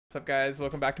What's up, guys?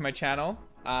 Welcome back to my channel.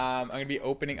 I'm gonna be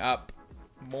opening up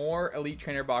more elite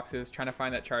trainer boxes, trying to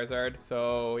find that Charizard.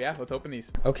 So yeah, let's open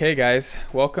these. Okay guys,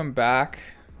 welcome back.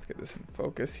 Let's get this in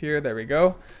focus here. There we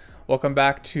go. Welcome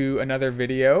back to another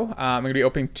video. I'm gonna be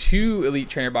opening 2 elite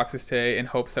trainer boxes today in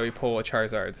hopes that we pull a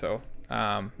Charizard. So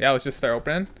yeah, let's just start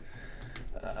opening.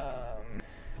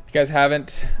 If you guys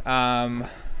haven't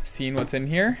seen what's in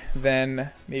here,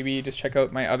 then maybe just check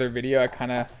out my other video. I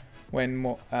kind of went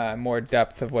more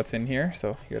depth of what's in here.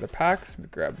 So here are the packs. Let's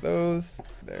grab those.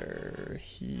 There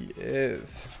he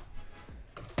is.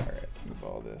 All right, let's move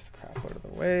all this crap out of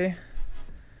the way.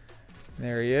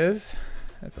 There he is.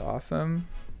 That's awesome.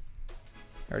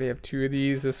 I already have 2 of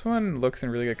these. This one looks in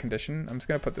really good condition. I'm just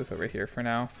gonna put this over here for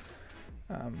now.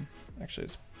 Actually,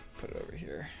 let's put it over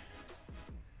here.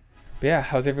 But yeah,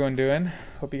 how's everyone doing?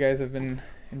 Hope you guys have been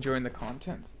enjoying the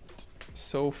content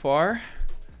so far.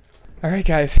 All right,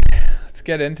 guys, let's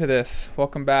get into this.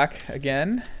 Welcome back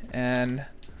again, and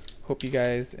hope you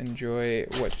guys enjoy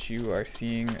what you are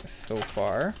seeing so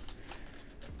far.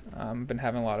 I've been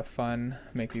having a lot of fun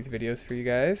make these videos for you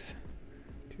guys.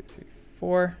 2, 3,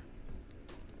 4.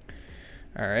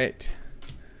 All right,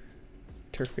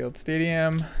 Turffield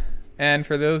Stadium. And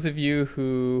for those of you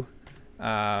who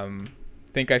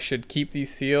think I should keep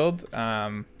these sealed,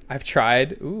 I've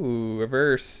tried. Ooh,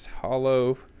 reverse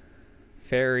holo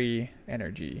fairy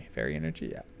energy,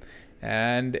 yeah,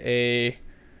 and a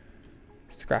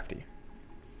Scrafty.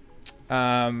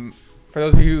 For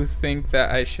those of you who think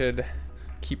that I should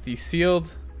keep these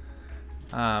sealed,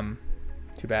 too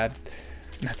bad.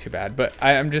 Not too bad, but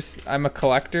I'm a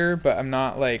collector, but I'm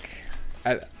not like,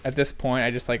 at this point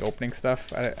I just like opening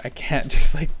stuff. I can't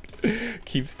just like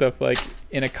keep stuff like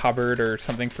in a cupboard or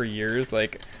something for years.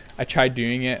 Like, I tried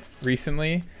doing it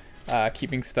recently,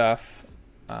 keeping stuff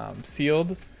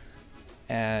sealed,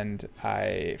 and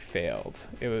I failed.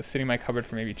 It was sitting in my cupboard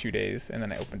for maybe 2 days, and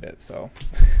then I opened it. So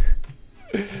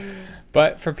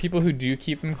but for people who do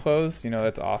keep them closed, you know,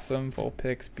 that's awesome.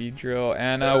 Vulpix, Beedrill,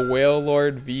 and a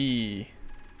Wailord V.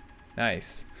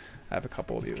 Nice. I have a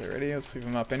couple of these already. Let's leave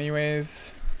them up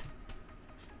anyways.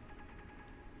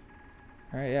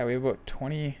 All right, yeah, we have about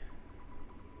 20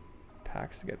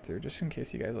 packs to get through, just in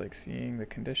case you guys like seeing the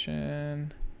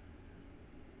condition.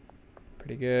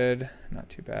 Pretty good, not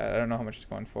too bad. I don't know how much it's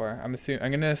going for. I'm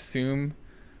gonna assume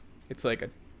it's like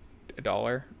a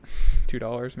dollar,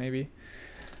 $2 maybe.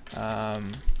 But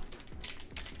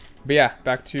yeah,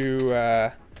 back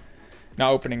to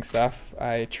not opening stuff.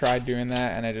 I tried doing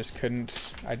that and I just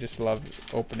couldn't. I just love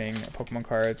opening Pokemon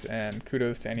cards, and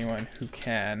kudos to anyone who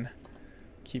can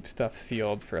keep stuff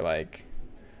sealed for like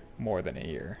more than a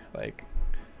year. Like,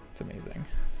 it's amazing.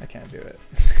 I can't do it.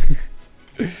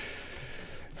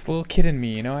 It's the little kid in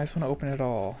me, you know. I just want to open it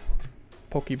all.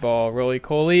 Pokeball,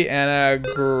 Roly-Coly, and a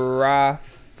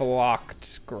Graflock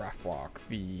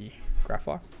V.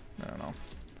 Graflock? I don't know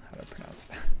how to pronounce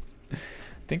that. I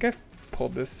think I've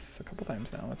pulled this a couple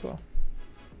times now as well.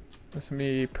 This would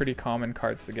be pretty common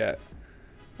cards to get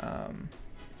in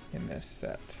this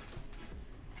set.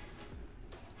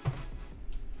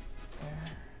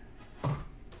 There.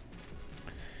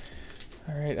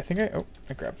 All right, I think I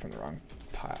grabbed from the wrong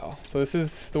pile. So this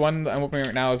is the one that I'm opening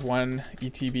right now, is one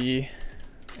ETB,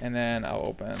 and then I'll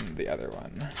open the other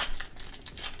one.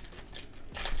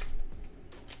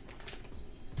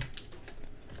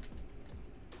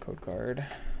 Code card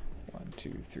 1,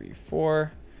 2, 3,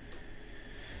 4.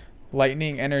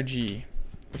 Lightning Energy.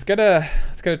 Let's get a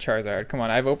Charizard. Come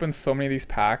on, I've opened so many of these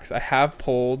packs. I have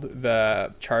pulled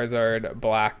the Charizard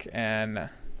black and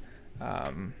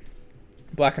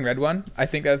red one. I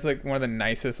think that's like one of the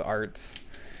nicest arts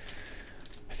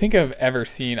I think I've ever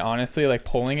seen, honestly. Like,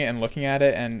 pulling it and looking at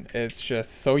it, and it's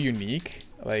just so unique.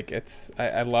 Like,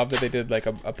 I love that they did like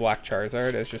a black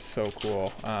Charizard. It's just so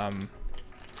cool.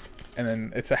 And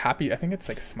then it's a happy, I think it's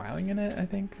like smiling in it, I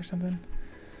think, or something.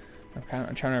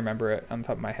 I'm trying to remember it on the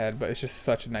top of my head, but it's just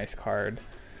such a nice card.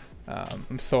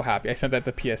 I'm so happy. I sent that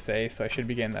to PSA, so I should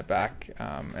be getting that back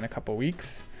in a couple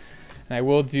weeks. And I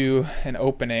will do an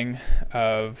opening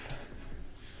of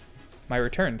my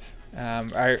returns.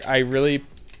 I really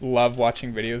love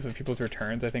watching videos of people's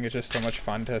returns. I think it's just so much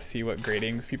fun to see what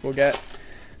gradings people get.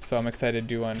 So I'm excited to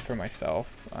do one for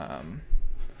myself.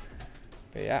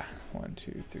 But yeah, 1,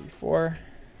 2, 3, 4.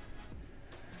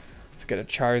 Let's get a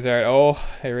Charizard. Oh,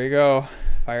 there we go.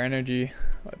 Fire Energy.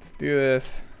 Let's do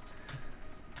this.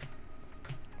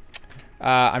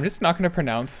 I'm just not going to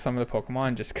pronounce some of the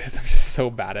Pokemon just because I'm just so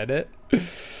bad at it.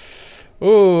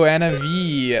 Oh, and a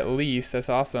V at least. That's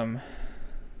awesome.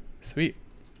 Sweet.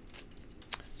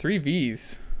 3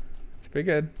 Vs. It's pretty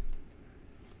good.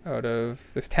 out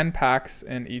of, there's 10 packs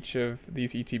in each of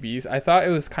these ETBs. I thought it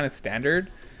was kind of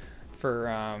standard for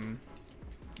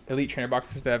Elite Trainer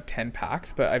boxes to have 10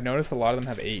 packs, but I've noticed a lot of them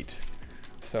have 8.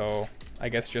 So I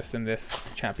guess just in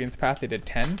this Champions Path they did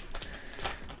 10,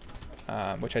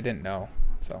 which I didn't know.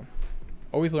 So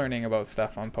always learning about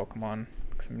stuff on Pokemon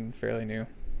because I'm fairly new.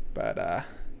 But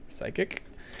Psychic.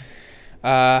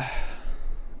 Sorry,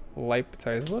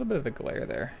 there's a little bit of a glare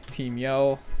there. Team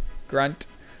Yell, Grunt,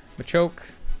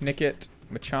 Machoke, Nickit,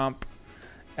 Machamp,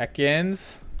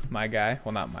 Ekans, my guy.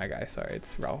 Well, not my guy, sorry,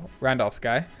 it's Randolph's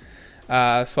guy.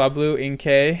 Swablu,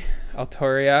 Inkay,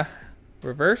 Altoria,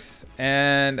 Reverse,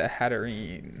 and a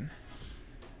Hatterene.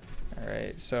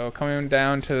 Alright, so coming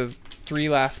down to 3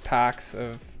 last packs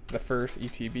of the first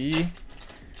ETB.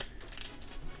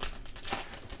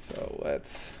 So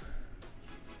let's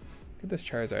get this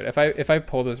Charizard. If I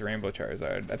pull this Rainbow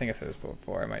Charizard, I think I said this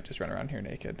before, I might just run around here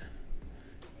naked.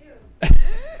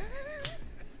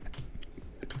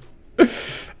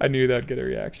 I knew that'd get a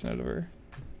reaction out of her.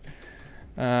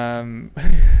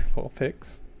 Full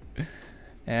picks.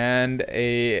 And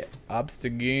a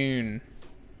Obstagoon.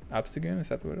 Obstagoon? Is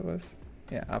that what it was?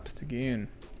 Yeah, Obstagoon.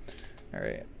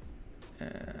 Alright.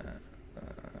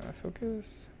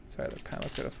 Focus. Sorry, I kind of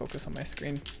looked at a focus on my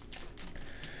screen.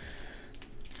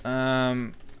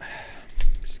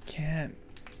 Just can't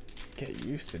get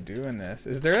used to doing this.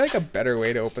 Is there like a better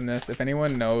way to open this? If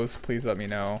anyone knows, please let me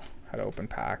know how to open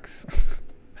packs.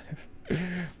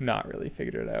 I've not really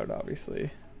figured it out,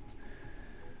 obviously.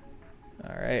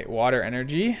 Alright, Water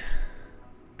Energy,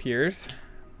 Piers,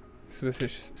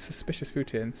 Suspicious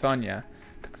Futin, Sonya,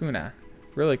 Kakuna,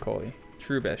 Rilicoli,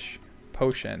 Trubbish,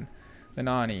 Potion,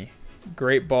 Venani,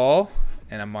 Great Ball,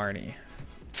 and a Marnie.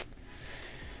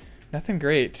 Nothing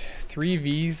great. 3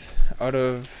 Vs out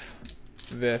of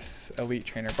this Elite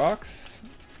Trainer box.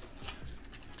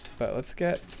 But let's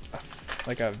get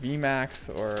like a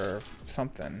VMAX or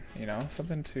something, you know,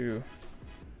 something to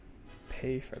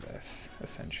pay for this,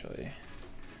 essentially.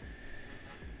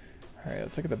 All right,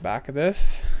 let's look at the back of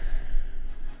this.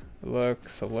 It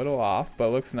looks a little off, but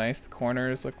it looks nice. The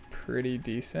corners look pretty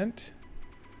decent.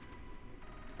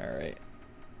 All right.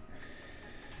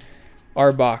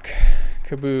 Arbok,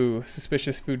 Kaboo,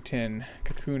 Suspicious Food Tin,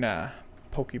 Kakuna,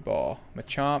 Pokeball,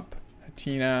 Machamp,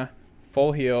 Hatina,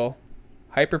 Full Heal,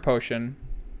 Hyper Potion,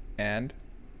 and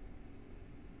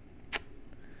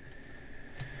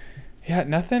yeah,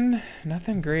 nothing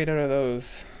great out of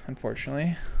those,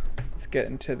 unfortunately. Let's get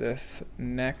into this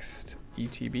next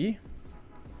ETB.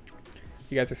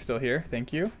 You guys are still here,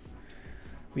 thank you.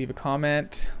 Leave a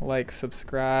comment, like,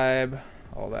 subscribe,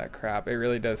 all that crap. It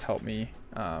really does help me.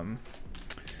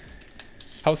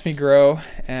 Helps me grow,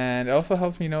 and it also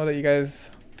helps me know that you guys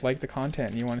like the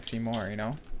content and you want to see more, you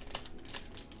know?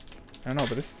 I don't know,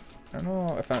 but this, I don't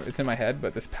know if it's in my head,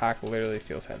 but this pack literally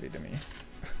feels heavy to me.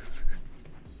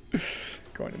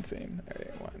 Going insane. All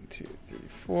right, 1, 2, 3,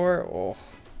 4. Oh,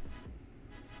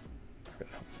 I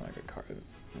really hope it's not a good card.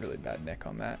 Really bad nick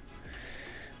on that.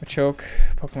 Machoke,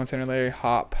 Pokemon Center Larry,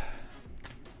 Hop,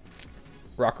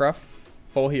 Rockruff,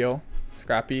 Full Heal,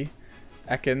 Scrappy,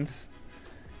 Ekans,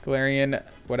 Galarian,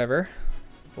 whatever,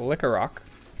 Lickirock,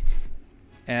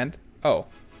 and oh.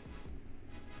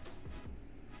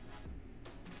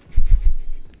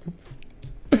 Oops.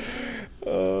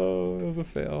 Oh, that was a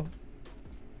fail.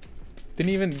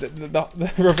 Didn't even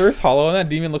the reverse holo on that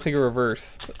didn't even look like a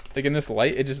reverse. Like in this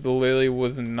light, it just literally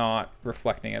was not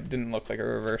reflecting. It didn't look like a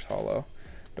reverse holo,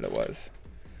 but it was.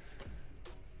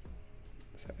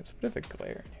 So it's a bit of a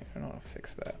glare in here. I don't know how to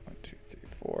fix that. 1, 2, 3,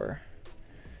 4.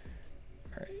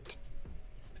 All right.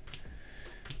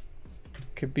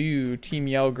 Kaboo, Team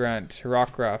Yell Grunt,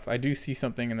 Rockruff. I do see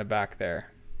something in the back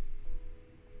there.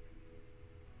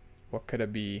 What could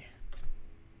it be?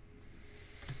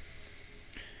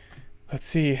 Let's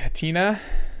see. Hatina.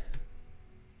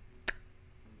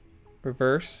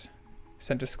 Reverse.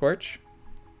 Center Scorch.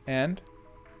 And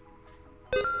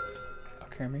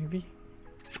Alcremie V.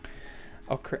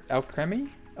 Alcremie? Alcremie?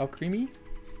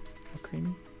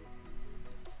 Alcremie?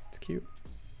 It's cute.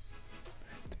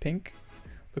 It's pink.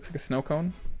 Looks like a snow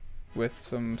cone with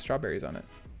some strawberries on it.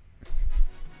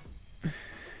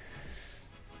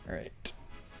 All right.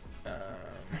 I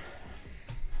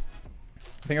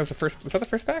think it was the first. Was that the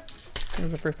first pack? I think it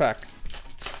was the first pack.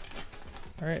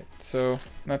 All right. So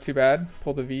not too bad.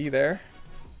 Pulled a V there.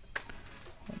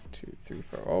 1, 2, 3,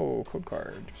 4. Oh, code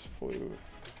card just flew. There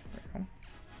we go.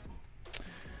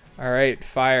 All right.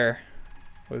 Fire.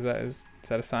 What is that? Is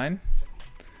that a sign?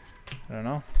 I don't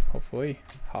know. Hopefully.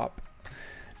 Hop.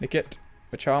 Nickit,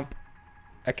 Machamp,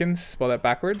 Ekans, spell that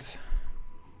backwards.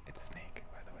 It's Snake,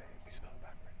 by the way, if you spell it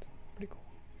backwards. Pretty cool.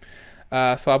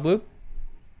 Swablu,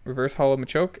 reverse hollow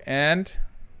Machoke, and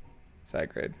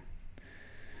Zagrod.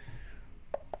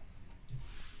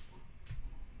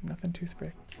 Nothing too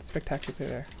spectacular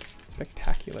there.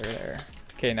 Spectacular there.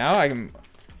 Okay, now I'm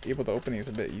able to open these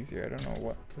a bit easier. I don't know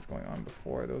what was going on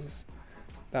before.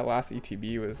 That last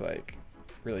ETB was like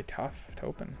really tough to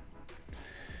open.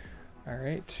 All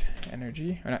right,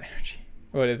 energy, or not energy.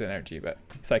 Well, it is energy, but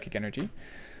psychic energy.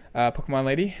 Pokemon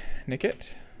Lady,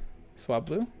 Nickit,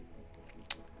 Swablu,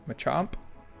 Machop,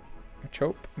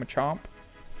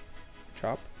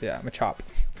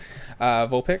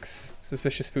 Vulpix,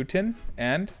 Suspicious Food Tin,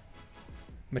 and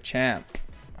Machamp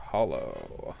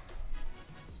Hollow.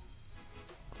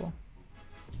 Cool.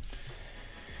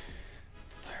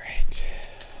 All right.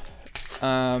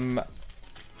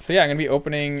 So yeah, I'm gonna be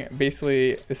opening,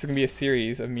 basically this is gonna be a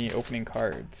series of me opening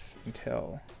cards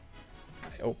until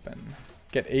I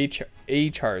get a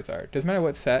Charizard. Doesn't matter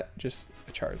what set, just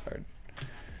a Charizard.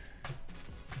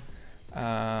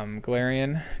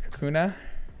 Galarian, Kakuna,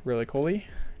 Roly-Poly,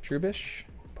 Trubbish,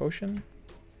 Potion,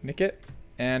 Nickit,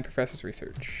 and Professor's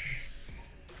Research.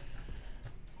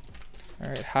 All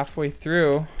right, halfway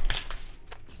through,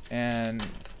 and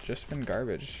just been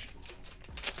garbage.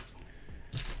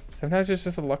 Sometimes it's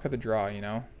just the luck of the draw, you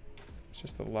know? It's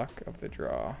just the luck of the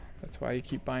draw. That's why you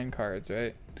keep buying cards,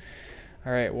 right?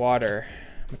 All right, water,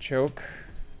 Machoke,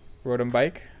 Rotom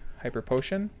Bike, Hyper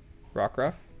Potion,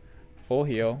 Rockruff, Full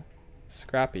Heal,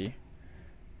 Scrappy,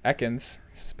 Ekans,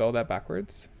 spell that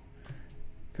backwards,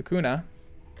 Kakuna,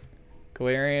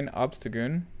 Galarian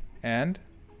Obstagoon, and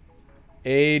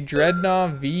a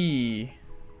Dreadnought V.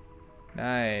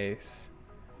 Nice.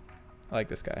 I like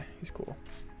this guy. He's cool.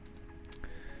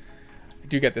 I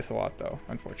do get this a lot though,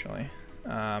 unfortunately.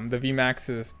 The VMAX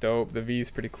is dope. The V is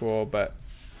pretty cool, but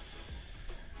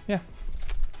yeah.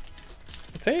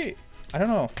 I'd say, I don't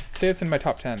know. I'd say it's in my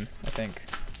top 10, I think,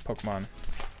 Pokemon.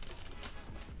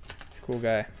 He's a cool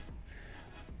guy.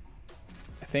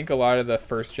 I think a lot of the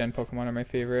first gen Pokemon are my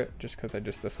favorite, just because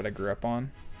that's what I grew up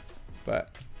on.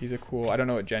 But he's a cool, I don't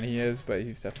know what gen he is, but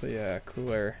he's definitely a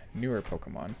cooler, newer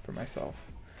Pokemon for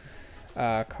myself.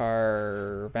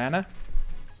 Carvanha,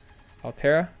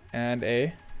 Altera, and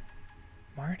a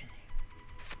Marnie.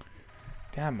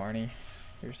 Damn, Marnie.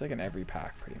 You're just like in every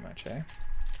pack pretty much, eh?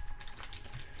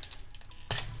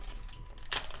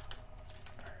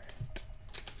 Alright.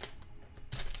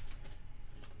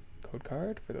 Code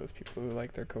card for those people who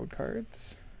like their code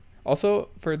cards. Also,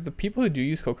 for the people who do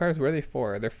use code cards, what are they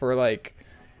for? They're for like,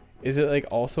 is it like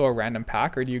also a random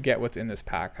pack, or do you get what's in this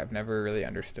pack? I've never really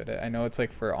understood it. I know it's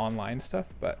like for online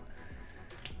stuff, but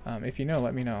if you know,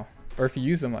 let me know. Or if you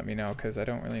use them, let me know, because I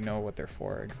don't really know what they're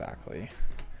for exactly.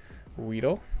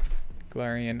 Weedle,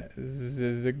 Galarian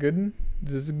Zigzagoon,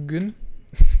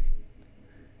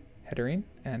 Heaterine,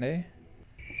 and a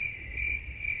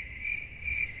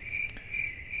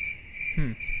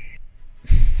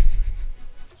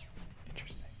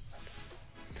interesting.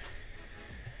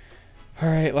 All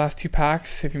right, last two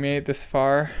packs. If you made it this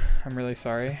far, I'm really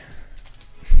sorry.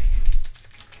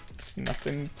 It's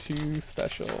nothing too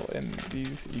special in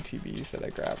these ETBs that I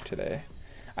grabbed today.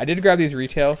 I did grab these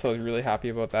retail, so I was really happy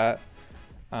about that.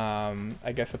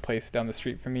 I guess a place down the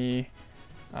street from me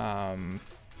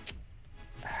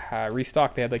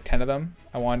restocked. They had like 10 of them.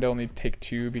 I wanted to only take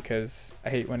 2 because I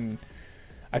hate when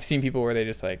I've seen people where they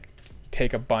just like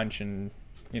take a bunch and,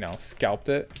 you know, scalped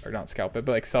it, or not scalp it,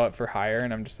 but like sell it for higher.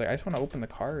 And I'm just like, I just want to open the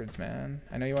cards, man.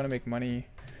 I know you want to make money,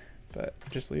 but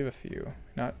just leave a few,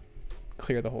 not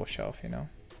clear the whole shelf, you know.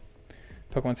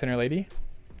 Pokemon Center Lady,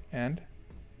 and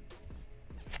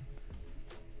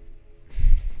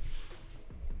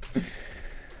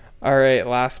all right,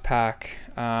 last pack.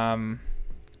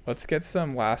 Let's get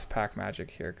some last pack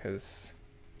magic here, because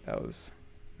that was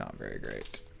not very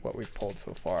great what we've pulled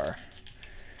so far.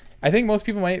 I think most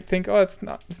people might think, oh, it's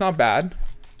not bad,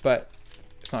 but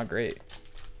it's not great.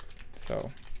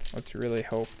 So let's really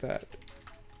hope that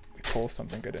we pull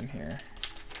something good in here.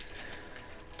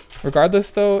 Regardless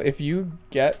though, if you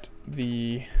get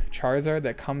the Charizard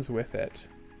that comes with it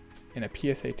in a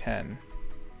PSA 10,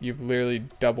 you've literally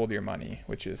doubled your money,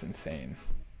 which is insane.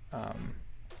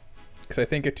 Because I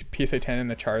think a PSA 10 and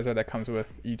the Charizard that comes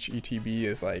with each ETB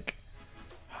is like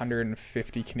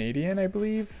 150 Canadian, I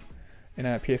believe, in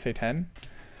a PSA 10.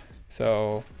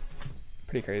 So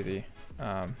pretty crazy.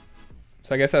 So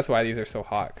I guess that's why these are so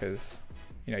hot, because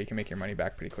you know you can make your money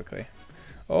back pretty quickly.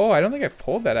 Oh, I don't think I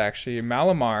pulled that actually.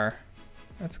 Malamar.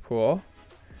 That's cool.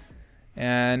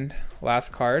 And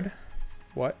last card.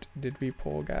 What did we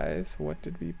pull, guys? What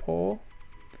did we pull?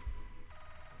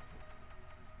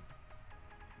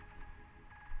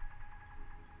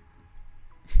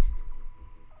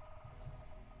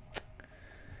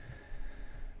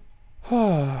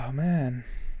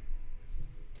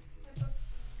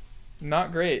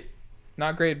 Not great.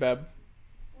 Not great, Beb.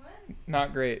 What?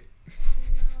 Not great. Oh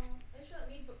no. They should let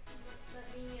me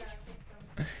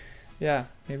pick them. Yeah,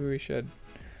 maybe we should.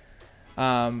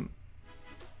 On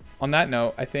that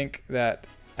note, I think that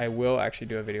I will actually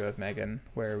do a video with Megan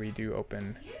where we do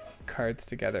open cards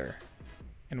together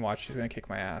and watch. She's gonna kick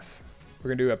my ass. We're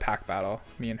gonna do a pack battle,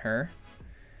 me and her.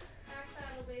 Pack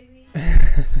battle, baby.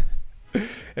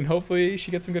 And hopefully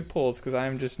she gets some good pulls because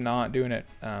I'm just not doing it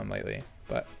lately.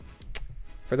 But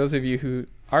for those of you who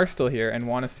are still here and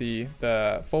want to see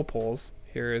the full pulls,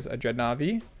 here is a Dreadnought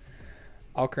V,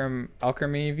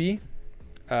 Alchemy V,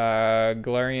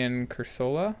 Galarian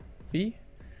Cursola V,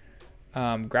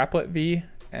 Grapplet V,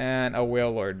 and a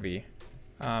Whale Lord V.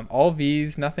 All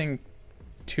Vs, nothing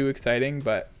too exciting,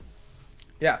 but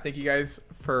yeah, thank you guys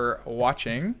for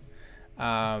watching.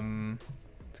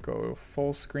 Let's go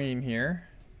full screen here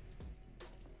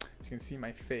so you can see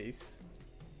my face.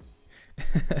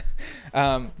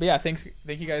 But yeah, thank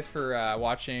you guys for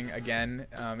watching again.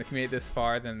 If you made it this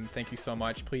far, then thank you so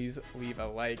much. Please leave a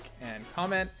like and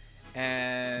comment,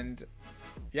 and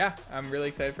yeah, I'm really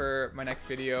excited for my next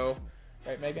video.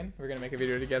 Right, Megan? We're gonna make a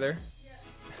video together. Yeah.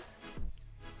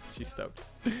 She's stoked.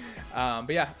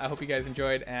 But yeah, I hope you guys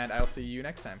enjoyed, and I'll see you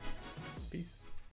next time.